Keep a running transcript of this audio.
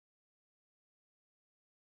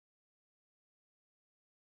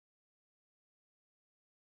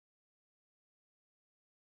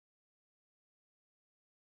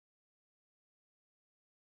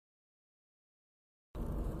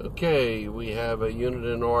Okay, we have a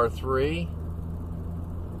Uniden R3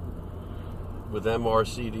 with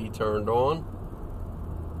MRCD turned on.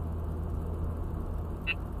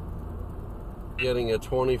 Getting a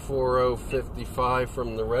 24055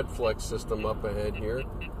 from the RedFlex system up ahead here.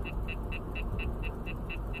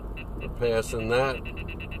 We're passing that.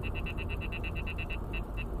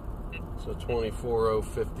 So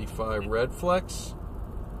 24055 RedFlex.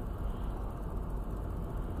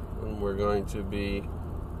 And we're going to be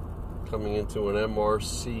coming into an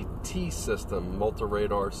MRCT system,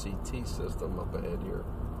 MultaRadar CT system up ahead here.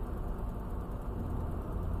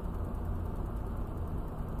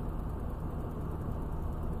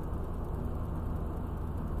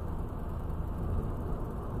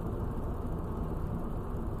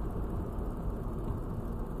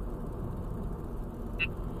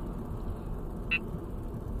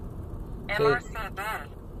 MRCD.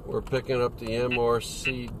 We're picking up the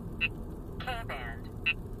MRCT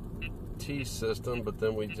system, but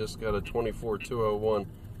then we just got a 24201.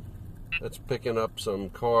 That's picking up some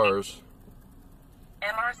cars.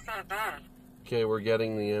 MRCD. Okay, we're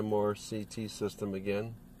getting the MRCT system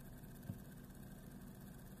again.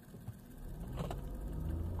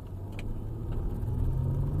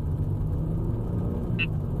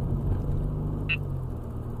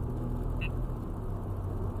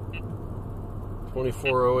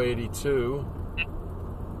 (24082).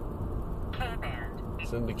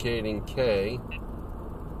 It's indicating K,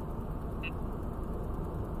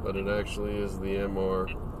 but it actually is the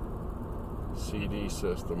MRCD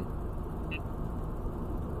system.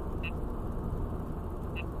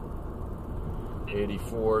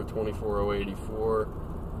 (24) 24084,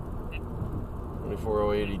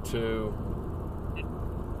 24082.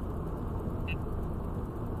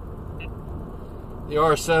 The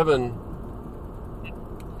R7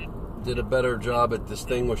 did a better job at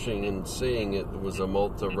distinguishing and seeing it was a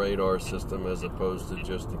MultaRadar system as opposed to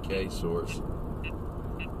just a K source.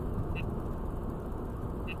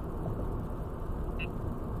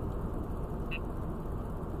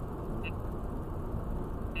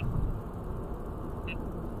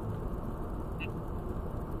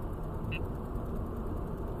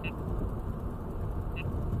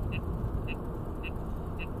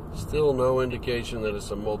 Still no indication that it's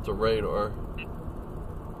a MultaRadar.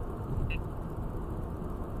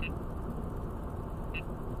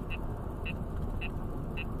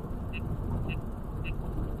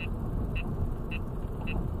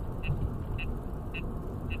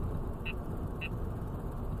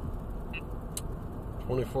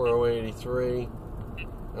 (24083).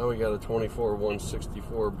 Now we got a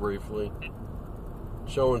 24164 briefly,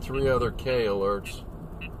 showing 3 other K alerts.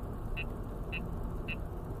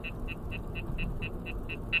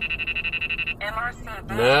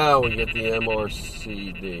 MRCD. Now we get the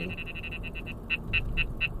MRCD.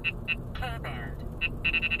 K-band.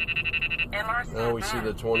 MRCD. Now we see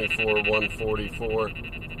the 24144.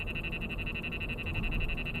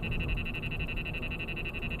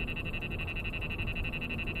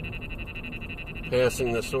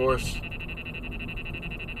 Passing the source.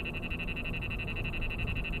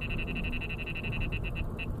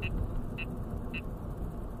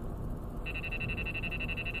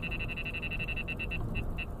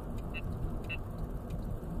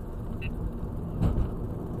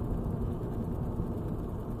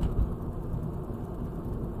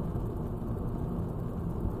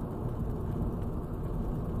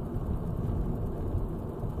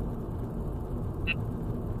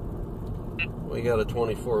 We got a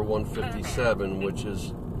 24157, which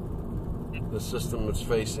is the system that's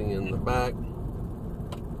facing in the back.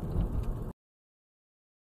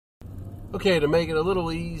 Okay, to make it a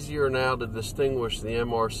little easier now to distinguish the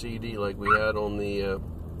MRCD like we had on the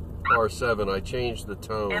R7, I changed the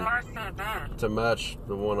tone MRCD. to match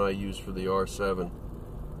the one I used for the R7.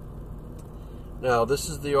 Now, this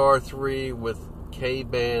is the R3 with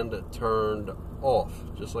K-band turned off,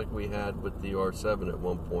 just like we had with the R7 at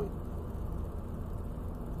one point.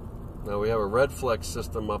 Now we have a RedFlex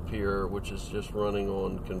system up here, which is just running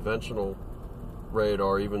on conventional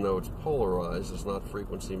radar, even though it's polarized. It's not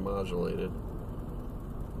frequency modulated.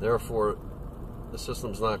 Therefore, the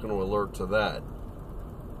system's not going to alert to that.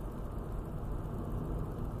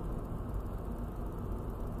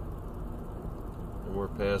 And we're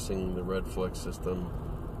passing the RedFlex system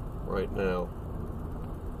right now.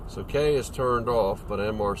 So K is turned off, but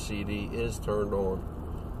MRCD is turned on.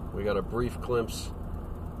 We got a brief glimpse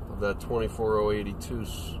of that 24082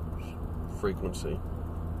 frequency.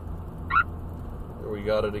 Here we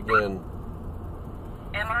got it again.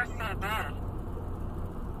 MRCD.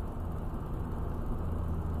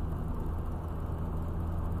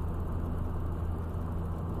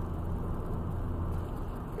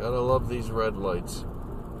 Gotta love these red lights.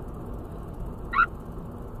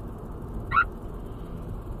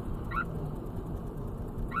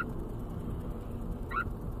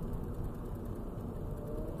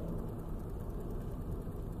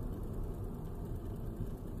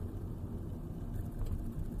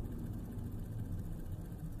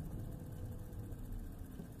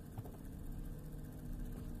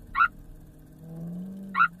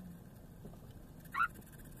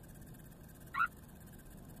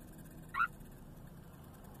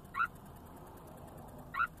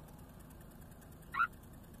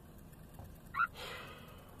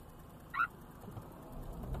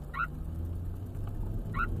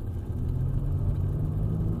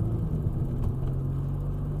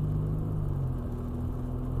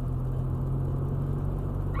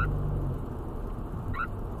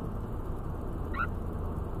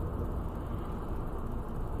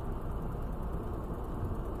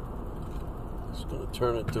 Just going to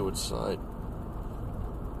turn it to its side.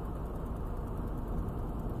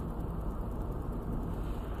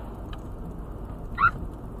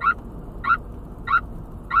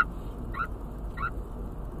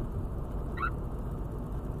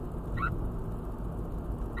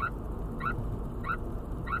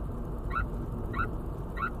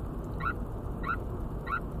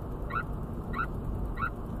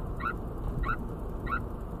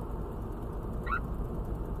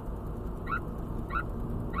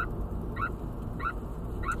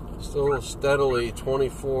 Still steadily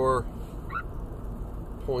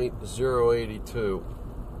 24.082.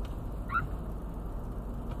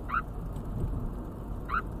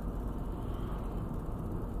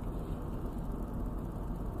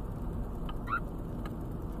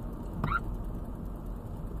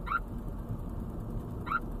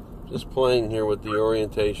 Just playing here with the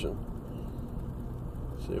orientation.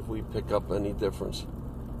 See if we pick up any difference.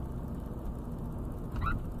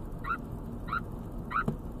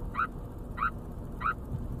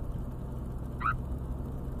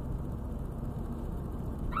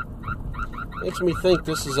 Makes me think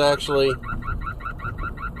this is actually, if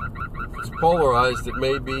it's polarized, it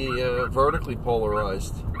may be vertically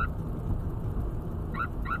polarized.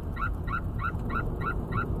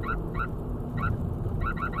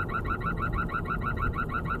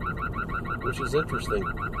 Which is interesting.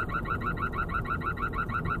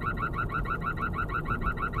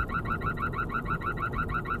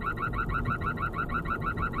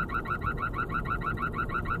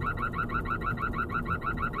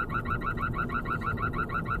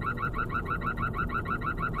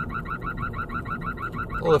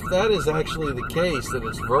 Well, if that is actually the case, that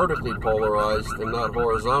it's vertically polarized and not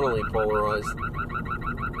horizontally polarized,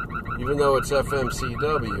 even though it's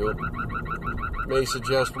FMCW, may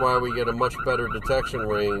suggest why we get a much better detection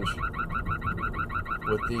range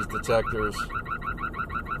with these detectors,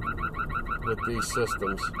 with these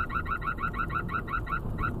systems.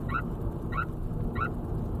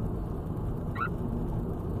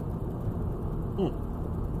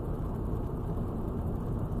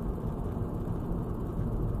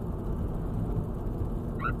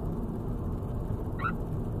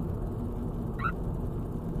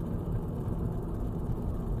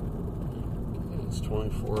 It's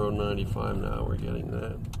 24.095 now, we're getting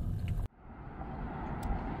that.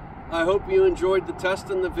 I hope you enjoyed the test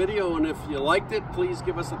and the video, and if you liked it, please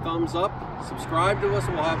give us a thumbs up. Subscribe to us,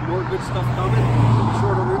 we'll have more good stuff coming. Be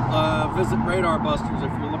sure to visit Radar Busters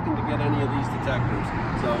if you're looking to get any of these detectors.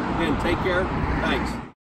 So again, take care, thanks.